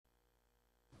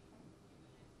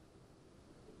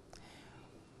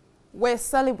We're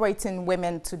celebrating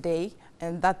women today,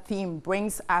 and that theme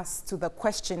brings us to the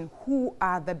question, who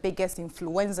are the biggest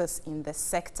influencers in the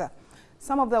sector?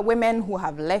 Some of the women who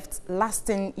have left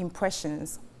lasting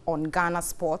impressions on Ghana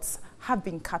sports have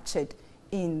been captured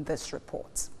in this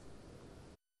report.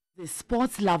 The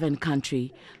sports-loving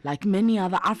country, like many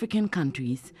other African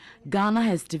countries, Ghana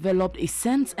has developed a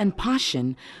sense and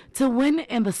passion to win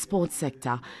in the sports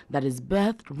sector that is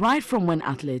birthed right from when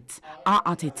athletes are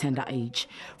at a tender age.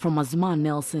 From Azman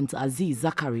Nelson to Aziz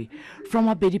Zakari, from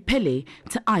Abedi Pele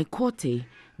to Okyere,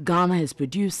 Ghana has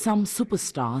produced some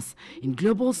superstars in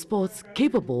global sports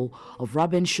capable of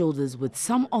rubbing shoulders with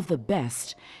some of the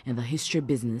best in the history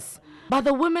business. But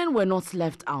the women were not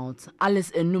left out.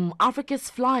 Alice Enum, Africa's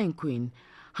flying queen,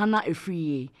 Hannah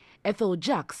Okyere, Ethel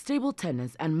Jacks, table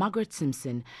tennis, and Margaret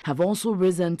Simpson have also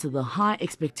risen to the high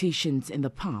expectations in the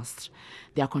past.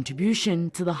 Their contribution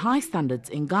to the high standards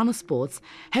in Ghana sports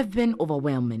have been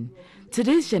overwhelming.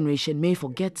 Today's generation may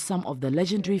forget some of the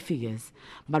legendary figures,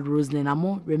 but Rosalind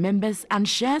Amo remembers and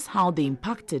shares how they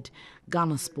impacted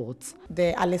Ghana sports.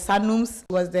 The Alice Enum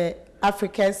was the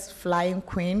Africa's flying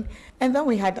queen, and then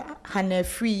we had Hannah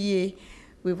Okyere.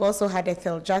 We've also had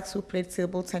Ethel Jacks, who played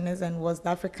table tennis and was the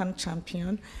African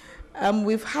champion.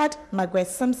 We've had Margaret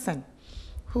Simpson,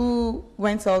 who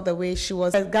went all the way. She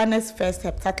was Ghana's first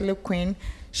heptathlete queen.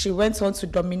 She went on to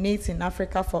dominate in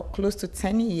Africa for close to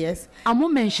 10 years. Amo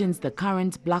mentions the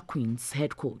current Black Queens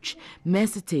head coach,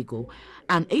 Mercy Tego,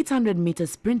 and 800-meter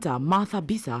sprinter Martha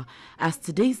Bisa as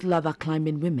today's ladder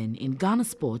climbing women in Ghana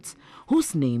sports,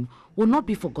 whose name will not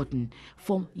be forgotten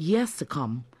for years to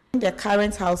come. The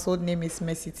current household name is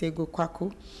Mercy Tego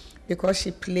Kwaku because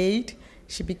she played,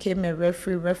 she became a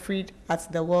referee at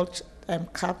the World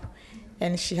Cup,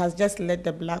 and she has just led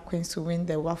the Black Queens to win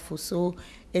the WAFU. So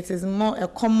it is more a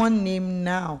common name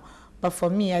now. But for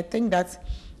me, I think that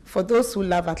for those who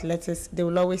love athletics, they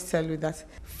will always tell you that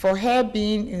for her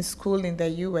being in school in the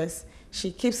US,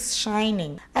 she keeps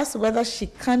shining. As to whether she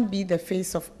can be the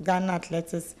face of Ghana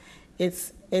athletics,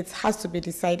 it has to be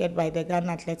decided by the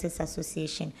Ghana Athletics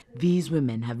Association. These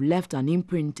women have left an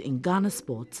imprint in Ghana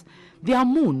sports. Their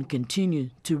moon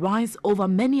continues to rise over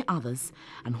many others,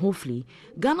 and hopefully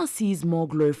Ghana sees more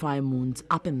glorified moons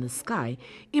up in the sky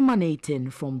emanating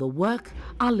from the work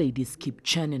our ladies keep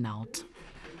churning out.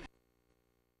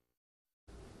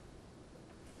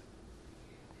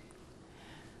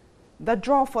 The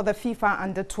draw for the FIFA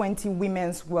Under-20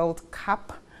 Women's World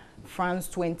Cup France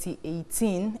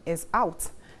 2018 is out,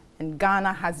 and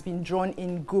Ghana has been drawn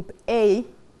in Group A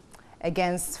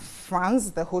against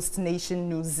France, the host nation,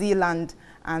 New Zealand,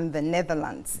 and the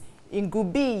Netherlands. In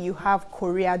Group B, you have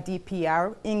Korea,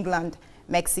 DPR, England,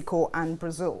 Mexico, and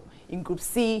Brazil. In Group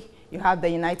C, you have the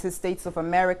United States of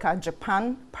America,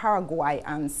 Japan, Paraguay,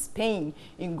 and Spain.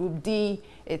 In Group D,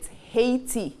 it's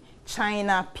Haiti,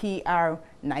 China, PR,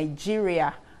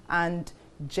 Nigeria, and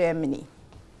Germany.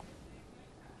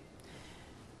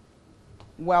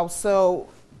 Well, so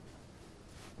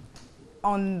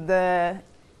in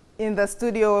the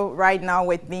studio right now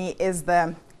with me is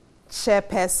the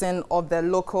chairperson of the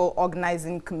local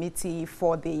organizing committee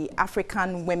for the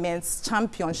African Women's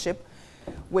Championship,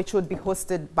 which would be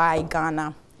hosted by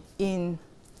Ghana in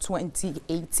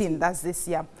 2018. That's this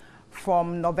year,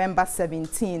 from November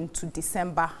 17 to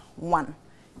December 1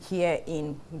 here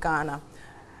in Ghana.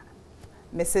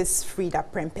 Mrs. Frida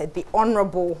Prempeh, the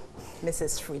Honorable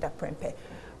Mrs. Frida Prempeh.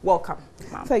 Welcome,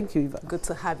 ma'am. Thank you, Eva. Good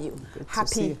to have you. Good to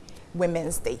see Happy you.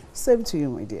 Women's Day. Same to you,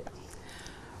 my dear.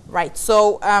 Right,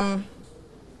 so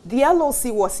the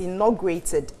LOC was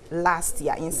inaugurated last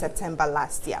year, in September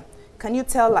last year. Can you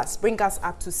tell us, bring us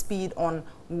up to speed on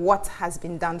what has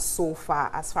been done so far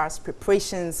as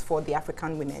preparations for the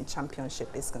African Women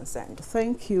Championship is concerned?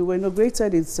 Thank you. We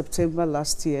inaugurated in September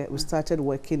last year. We started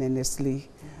working earnestly.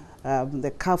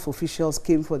 The CAF officials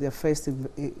came for their first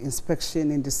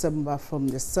inspection in December, from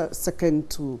the 2nd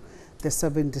to the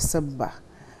 7th December.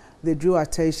 They drew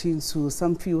attention to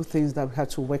some few things that we had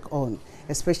to work on,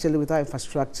 especially with our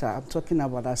infrastructure. I'm talking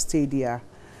about our stadia,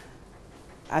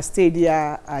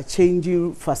 our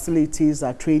changing facilities,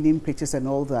 our training pitches and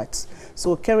all that.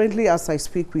 So currently, as I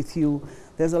speak with you,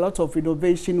 there's a lot of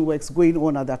renovation works going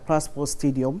on at the Accra Sports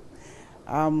Stadium.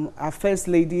 Our First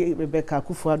Lady, Rebecca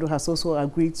Akufo-Addo, has also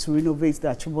agreed to renovate the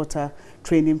Achibota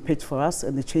training pitch for us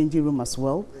and the changing room as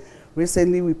well.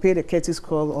 Recently, we paid a courtesy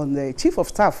call on the Chief of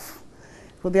Staff.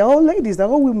 So they're all ladies, they're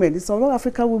all women. It's all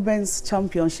Africa Women's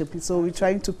Championship. So we're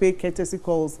trying to pay courtesy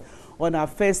calls on our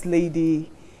First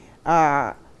Lady,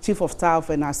 Chief of Staff,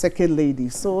 and our Second Lady.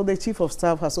 So the Chief of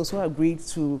Staff has also agreed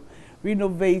to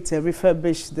renovate and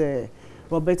refurbish the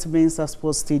Robert Mensah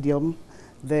Sports Stadium,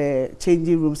 the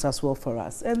changing rooms as well for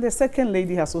us. And the second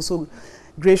lady has also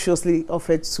graciously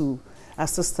offered to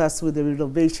assist us with the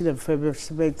renovation and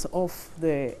refurbishment of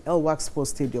the LWAC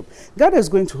Sports Stadium. Ghana is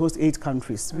going to host 8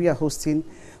 countries. We are hosting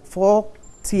 4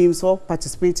 teams, or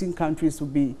participating countries will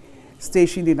be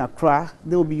stationed in Accra.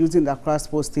 They will be using the Accra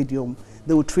Sports Stadium.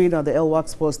 They will train at the LWAC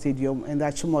Sports Stadium and the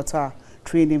Achimota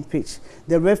training pitch.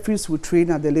 The referees will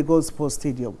train at the Lagos Sports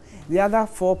Stadium. The other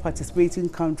 4 participating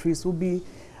countries will be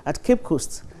at Cape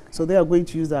Coast. So they are going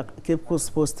to use the Cape Coast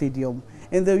Sports Stadium.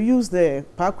 And they'll use the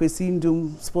Parkway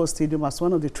Sindum Sports Stadium as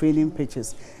one of the training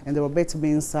pitches, and the Robert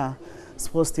Mensah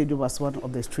Sports Stadium as one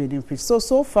of the training pitches.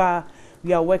 So far,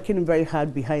 we are working very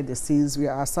hard behind the scenes.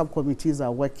 Our subcommittees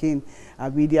are working, our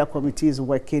media committee is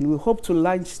working. We hope to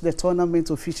launch the tournament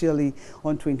officially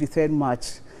on 23rd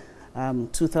March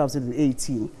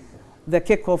 2018. The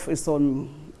kickoff is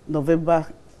on November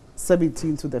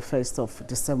 17th to the 1st of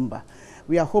December.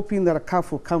 We are hoping that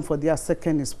CAF will come for their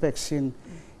second inspection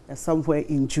somewhere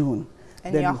in June.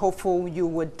 And you're hopeful you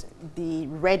would be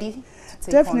ready to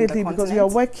take definitely, on the because we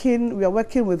are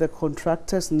working with the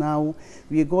contractors now.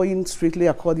 We are going strictly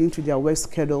according to their work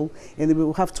schedule, and we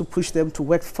will have to push them to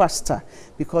work faster,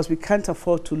 because we can't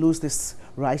afford to lose this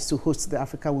right to host the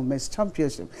African Women's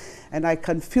Championship. And I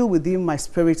can feel within my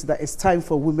spirit that it's time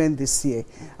for women this year.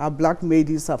 Our black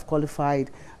maidens have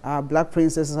qualified, our black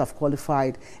princesses have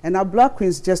qualified, and our black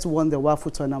queens just won the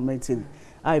WAFU tournament in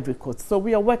Ivory Coast. So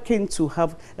we are working to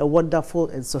have a wonderful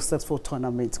and successful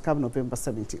tournament come November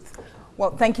 17th.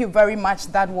 Well, thank you very much.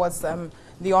 That was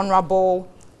the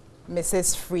Honorable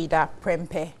Mrs. Frida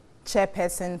Prempeh,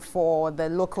 chairperson for the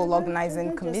local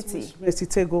organizing committee. Mr.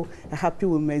 Tego, a happy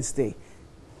Women's Day.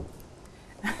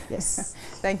 Yes.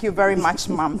 Thank you very much,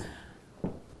 ma'am.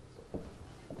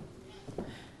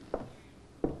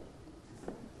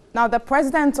 Now, the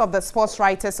president of the Sports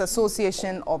Writers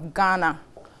Association of Ghana,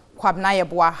 Kwabena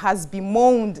Yeboah, has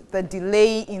bemoaned the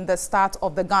delay in the start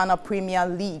of the Ghana Premier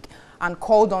League and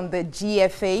called on the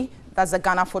GFA, that's the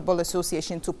Ghana Football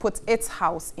Association, to put its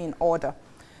house in order.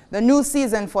 The new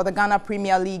season for the Ghana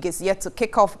Premier League is yet to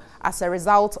kick off as a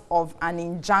result of an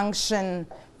injunction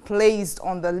placed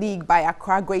on the league by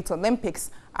Accra Great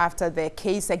Olympics after their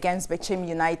case against Bechim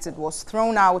United was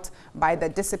thrown out by the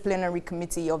disciplinary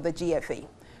committee of the GFA.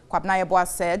 Kwabena Yeboah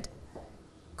said,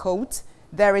 quote,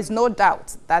 "There is no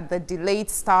doubt that the delayed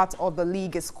start of the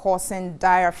league is causing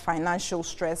dire financial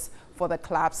stress for the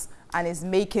clubs and is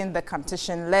making the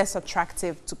competition less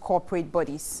attractive to corporate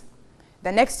bodies.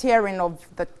 The next hearing of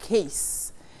the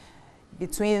case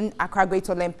between Accra Great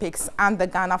Olympics and the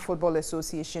Ghana Football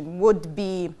Association would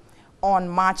be on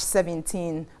March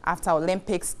 17 after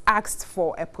Olympics asked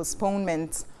for a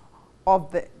postponement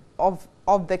of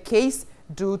the case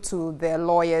due to their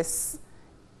lawyer's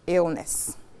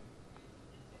illness."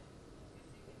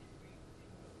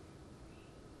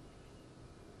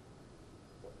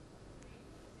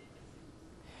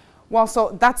 Well,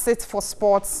 so that's it for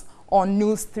sports on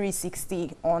News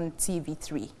 360 on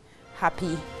TV3.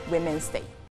 Happy Women's Day.